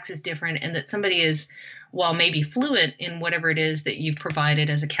syntax is different, and that somebody is, while maybe fluent in whatever it is that you've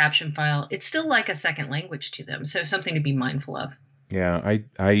provided as a caption file, it's still like a second language to them. So something to be mindful of. Yeah,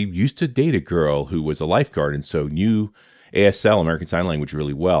 I used to date a girl who was a lifeguard and so knew ASL, American Sign Language,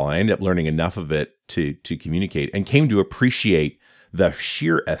 really well. And I ended up learning enough of it to communicate, and came to appreciate the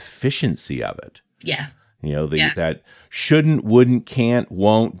sheer efficiency of it. Yeah. That shouldn't, wouldn't, can't,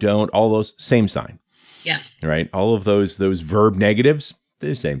 won't, don't, all those, same sign. Yeah. Right? All of those verb negatives, they're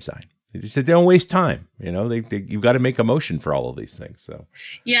the same sign. They just said they don't waste time. You've got to make a motion for all of these things. So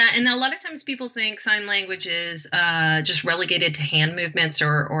yeah, and a lot of times people think sign language is just relegated to hand movements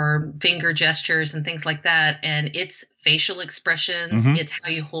or finger gestures and things like that. And it's facial expressions. It's how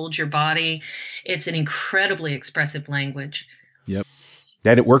you hold your body. It's an incredibly expressive language. Yep.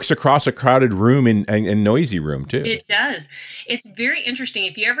 And it works across a crowded room and noisy room, too. It does. It's very interesting.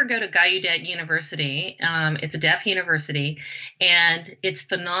 If you ever go to Gallaudet University, it's a deaf university, and it's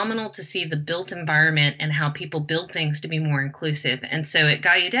phenomenal to see the built environment and how people build things to be more inclusive. And so at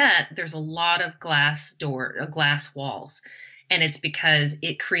Gallaudet, there's a lot of glass walls. And it's because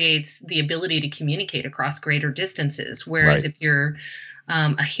it creates the ability to communicate across greater distances. Whereas if you're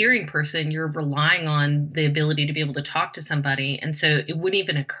a hearing person, you're relying on the ability to be able to talk to somebody. And so it wouldn't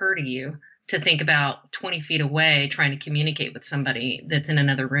even occur to you to think about 20 feet away trying to communicate with somebody that's in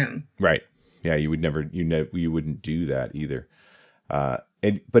another room. Right. Yeah, you would never, you wouldn't do that either. But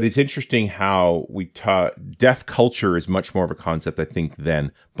it's interesting how deaf culture is much more of a concept, I think,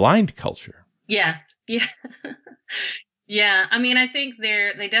 than blind culture. Yeah. Yeah. Yeah, I mean, I think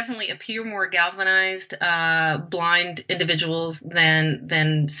they definitely appear more galvanized, blind individuals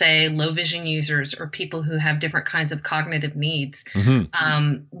than say low vision users or people who have different kinds of cognitive needs.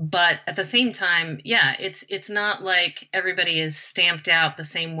 But at the same time, yeah, it's not like everybody is stamped out the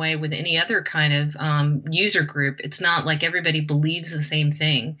same way with any other kind of user group. It's not like everybody believes the same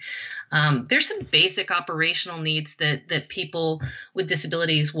thing. There's some basic operational needs that people with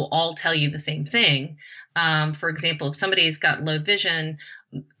disabilities will all tell you the same thing. For example, if somebody's got low vision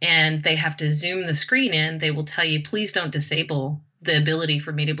and they have to zoom the screen in, they will tell you, please don't disable the ability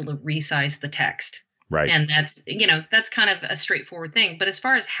for me to be able to resize the text. Right. And that's kind of a straightforward thing. But as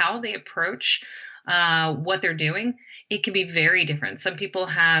far as how they approach what they're doing, it can be very different. Some people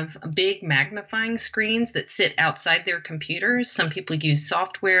have big magnifying screens that sit outside their computers. Some people use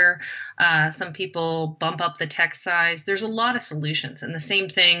software. Some people bump up the text size. There's a lot of solutions. And the same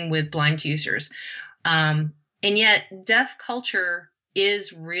thing with blind users. And yet deaf culture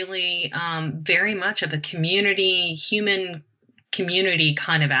is really very much of a human community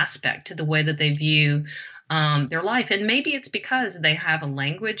kind of aspect to the way that they view their life. And maybe it's because they have a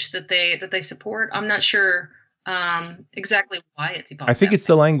language that they support. I'm not sure exactly why it's evolved. I think it's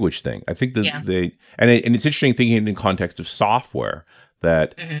the language thing. I think and it's interesting thinking in context of software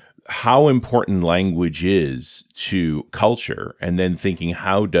that how important language is to culture, and then thinking,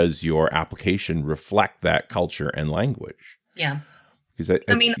 how does your application reflect that culture and language? Yeah. Because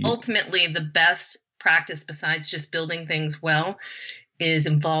ultimately, the best practice besides just building things well is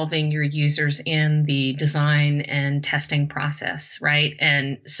involving your users in the design and testing process, right?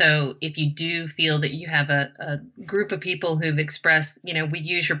 And so if you do feel that you have a group of people who've expressed, we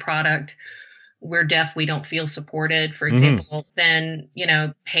use your product, we're deaf, we don't feel supported, for example, then,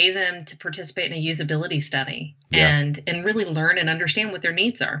 pay them to participate in a usability study and really learn and understand what their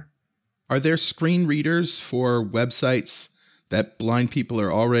needs are. Are there screen readers for websites that blind people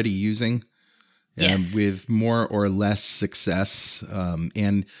are already using? Yes. With more or less success.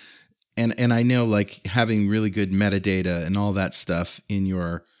 And I know, like, having really good metadata and all that stuff in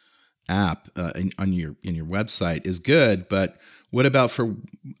your app, on your website is good. But what about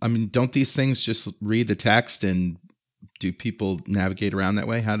don't these things just read the text, and do people navigate around that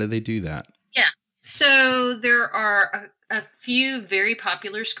way? How do they do that? Yeah. So there are a few very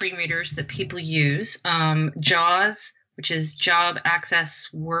popular screen readers that people use. JAWS, which is Job Access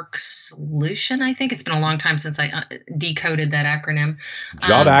Work Solution. I think it's been a long time since I decoded that acronym.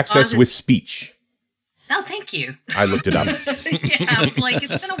 Job Access with Speech. Oh, thank you. I looked it up. Yeah, I was like,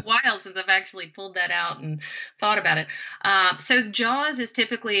 it's been a while since I've actually pulled that out and thought about it. So JAWS is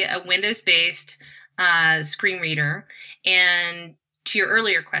typically a Windows-based screen reader. And to your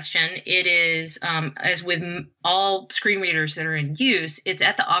earlier question, it is, as with all screen readers that are in use, it's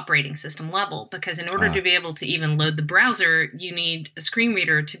at the operating system level, because in order to be able to even load the browser, you need a screen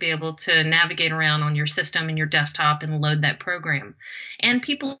reader to be able to navigate around on your system and your desktop and load that program. And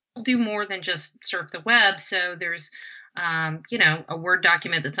people do more than just surf the web. So there's, a Word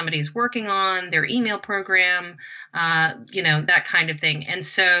document that somebody's working on, their email program, that kind of thing. And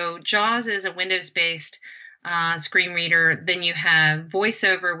so JAWS is a Windows-based screen reader. Then you have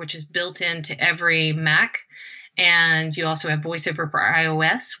VoiceOver, which is built into every Mac. And you also have VoiceOver for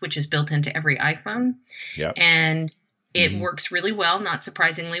iOS, which is built into every iPhone. Yep. And it works really well, not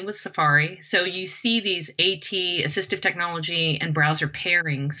surprisingly, with Safari. So you see these AT, assistive technology, and browser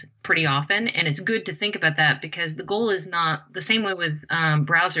pairings pretty often. And it's good to think about that, because the goal is not the same way with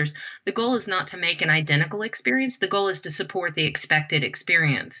browsers. The goal is not to make an identical experience. The goal is to support the expected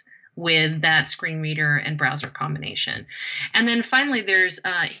experience with that screen reader and browser combination. And then finally, there's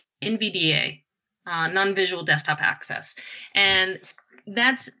NVDA, non-visual desktop access. And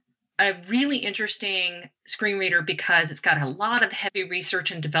that's a really interesting screen reader because it's got a lot of heavy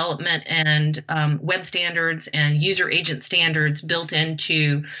research and development and web standards and user agent standards built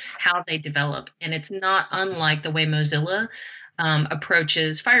into how they develop. And it's not unlike the way Mozilla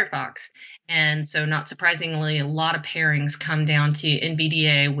approaches Firefox. And so, not surprisingly, a lot of pairings come down to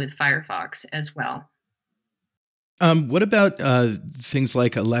NVDA with Firefox as well. What about things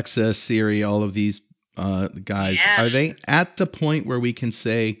like Alexa, Siri, all of these guys? Yeah. Are they at the point where we can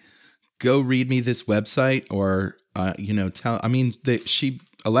say, go read me this website, or,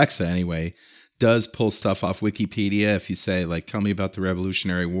 Alexa anyway, does pull stuff off Wikipedia. If you say, like, tell me about the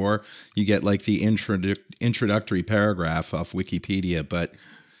Revolutionary War, you get like the introductory paragraph off Wikipedia. But,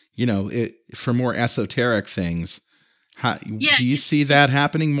 for more esoteric things, do you see that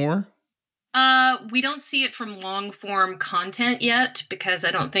happening more? We don't see it from long form content yet, because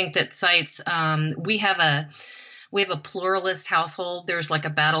I don't think that sites, we have a pluralist household. There's like a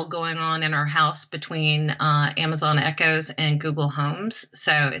battle going on in our house between Amazon Echoes and Google Homes.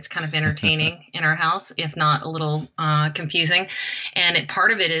 So it's kind of entertaining in our house, if not a little confusing. And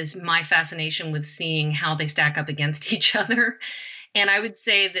part of it is my fascination with seeing how they stack up against each other. And I would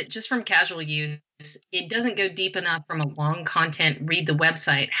say that just from casual use, it doesn't go deep enough from a long content, read the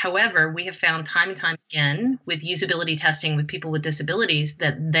website. However, we have found time and time again with usability testing with people with disabilities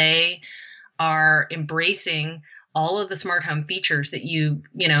that they are embracing all of the smart home features that you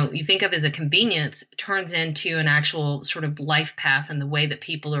think of as a convenience turns into an actual sort of life path in the way that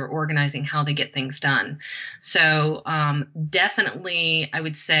people are organizing how they get things done. So definitely, I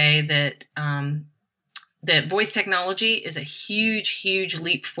would say that that voice technology is a huge, huge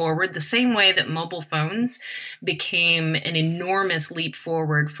leap forward, the same way that mobile phones became an enormous leap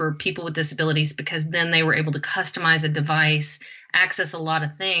forward for people with disabilities, because then they were able to customize a device, access a lot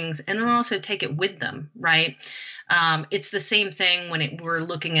of things, and then also take it with them, right? It's the same thing when we're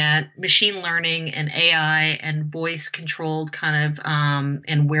looking at machine learning and AI and voice-controlled kind of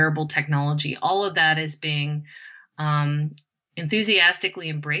and wearable technology. All of that is being enthusiastically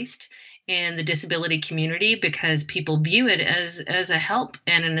embraced in the disability community, because people view it as a help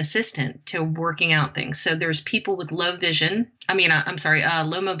and an assistant to working out things. So there's people with low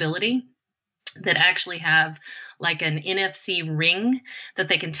mobility that actually have like an NFC ring that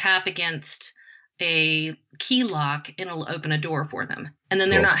they can tap against a key lock and it'll open a door for them. And then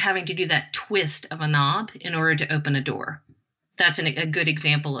they're not having to do that twist of a knob in order to open a door. That's a good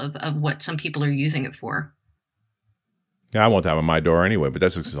example of what some people are using it for. Yeah, I want that on my door anyway, but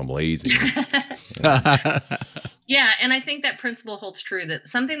that's because I'm lazy. Yeah, and I think that principle holds true, that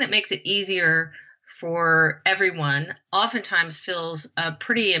something that makes it easier for everyone oftentimes fills a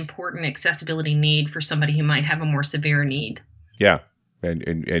pretty important accessibility need for somebody who might have a more severe need. Yeah,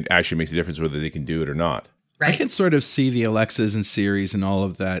 and actually makes a difference whether they can do it or not. Right. I can sort of see the Alexas and Siris and all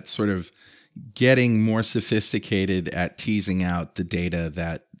of that sort of getting more sophisticated at teasing out the data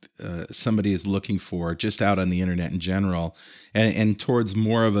that somebody is looking for just out on the internet in general, and towards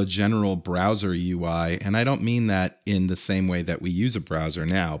more of a general browser UI. And I don't mean that in the same way that we use a browser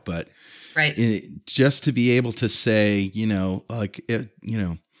now, but just to be able to say,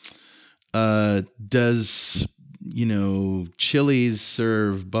 does Chili's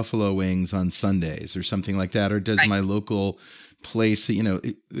serve buffalo wings on Sundays or something like that? Or does my local place,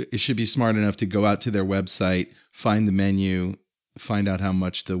 it should be smart enough to go out to their website, find the menu, find out how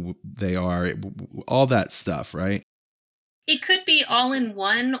much they are, all that stuff, right? It could be all in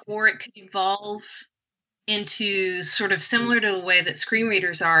one, or it could evolve into sort of similar to the way that screen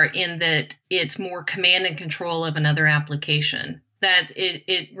readers are, in that it's more command and control of another application. That's it.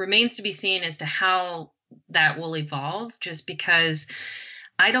 It remains to be seen as to how that will evolve, just because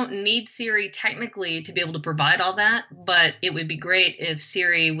I don't need Siri technically to be able to provide all that, but it would be great if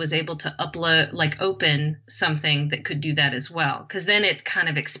Siri was able to open something that could do that as well, because then it kind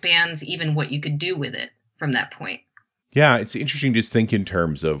of expands even what you could do with it from that point. Yeah, it's interesting to just think in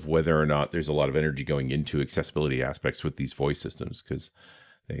terms of whether or not there's a lot of energy going into accessibility aspects with these voice systems, because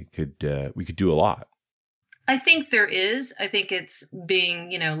we could do a lot. I think there is. I think it's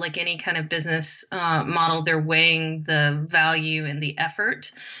being, like any kind of business model, they're weighing the value and the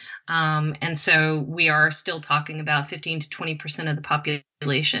effort. And so we are still talking about 15 to 20% of the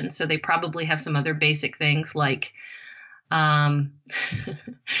population. So they probably have some other basic things like, I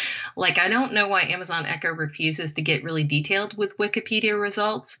don't know why Amazon Echo refuses to get really detailed with Wikipedia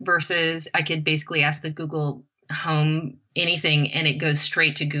results versus I could basically ask the Google Home anything and it goes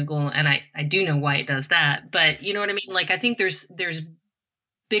straight to Google. And I do know why it does that, but you know what I mean? Like, I think there's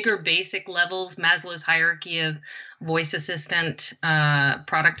bigger basic levels, Maslow's hierarchy of voice assistant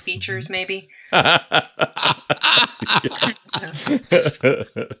product features, maybe. But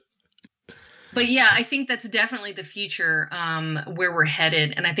yeah, I think that's definitely the future where we're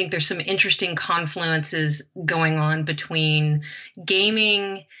headed. And I think there's some interesting confluences going on between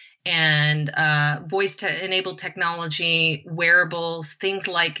gaming and voice-enabled technology, wearables, things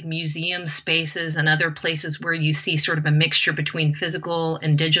like museum spaces and other places where you see sort of a mixture between physical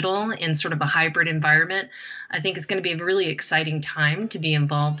and digital in sort of a hybrid environment. I think it's going to be a really exciting time to be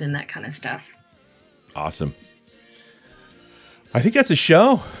involved in that kind of stuff. Awesome. I think that's a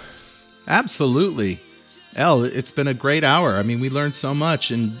show. Absolutely. Elle, it's been a great hour. I mean, we learned so much,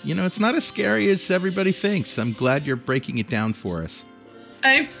 and, it's not as scary as everybody thinks. I'm glad you're breaking it down for us.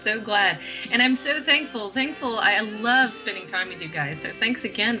 I'm so glad. And I'm so thankful. I love spending time with you guys. So thanks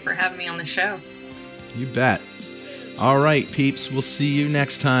again for having me on the show. You bet. All right, peeps. We'll see you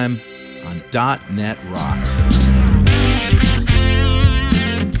next time on .NET Rocks.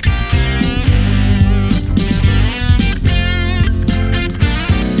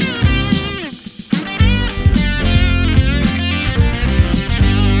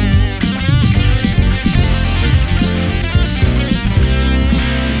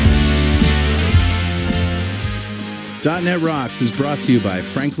 .NET Rocks is brought to you by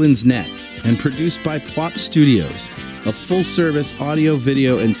Franklin's Net and produced by Pwop Studios, a full-service audio,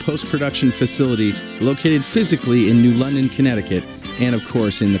 video, and post-production facility located physically in New London, Connecticut, and of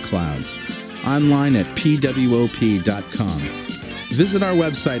course in the cloud. Online at pwop.com. Visit our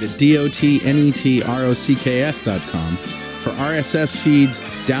website at dotnetrocks.com for RSS feeds,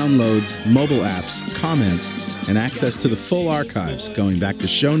 downloads, mobile apps, comments, and access to the full archives going back to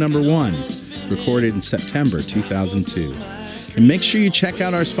show number 1, recorded in September 2002. And make sure you check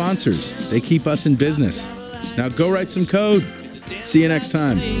out our sponsors. They keep us in business. Now go write some code. See you next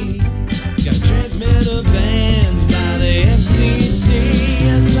time. Got transmitter banned by the FCC.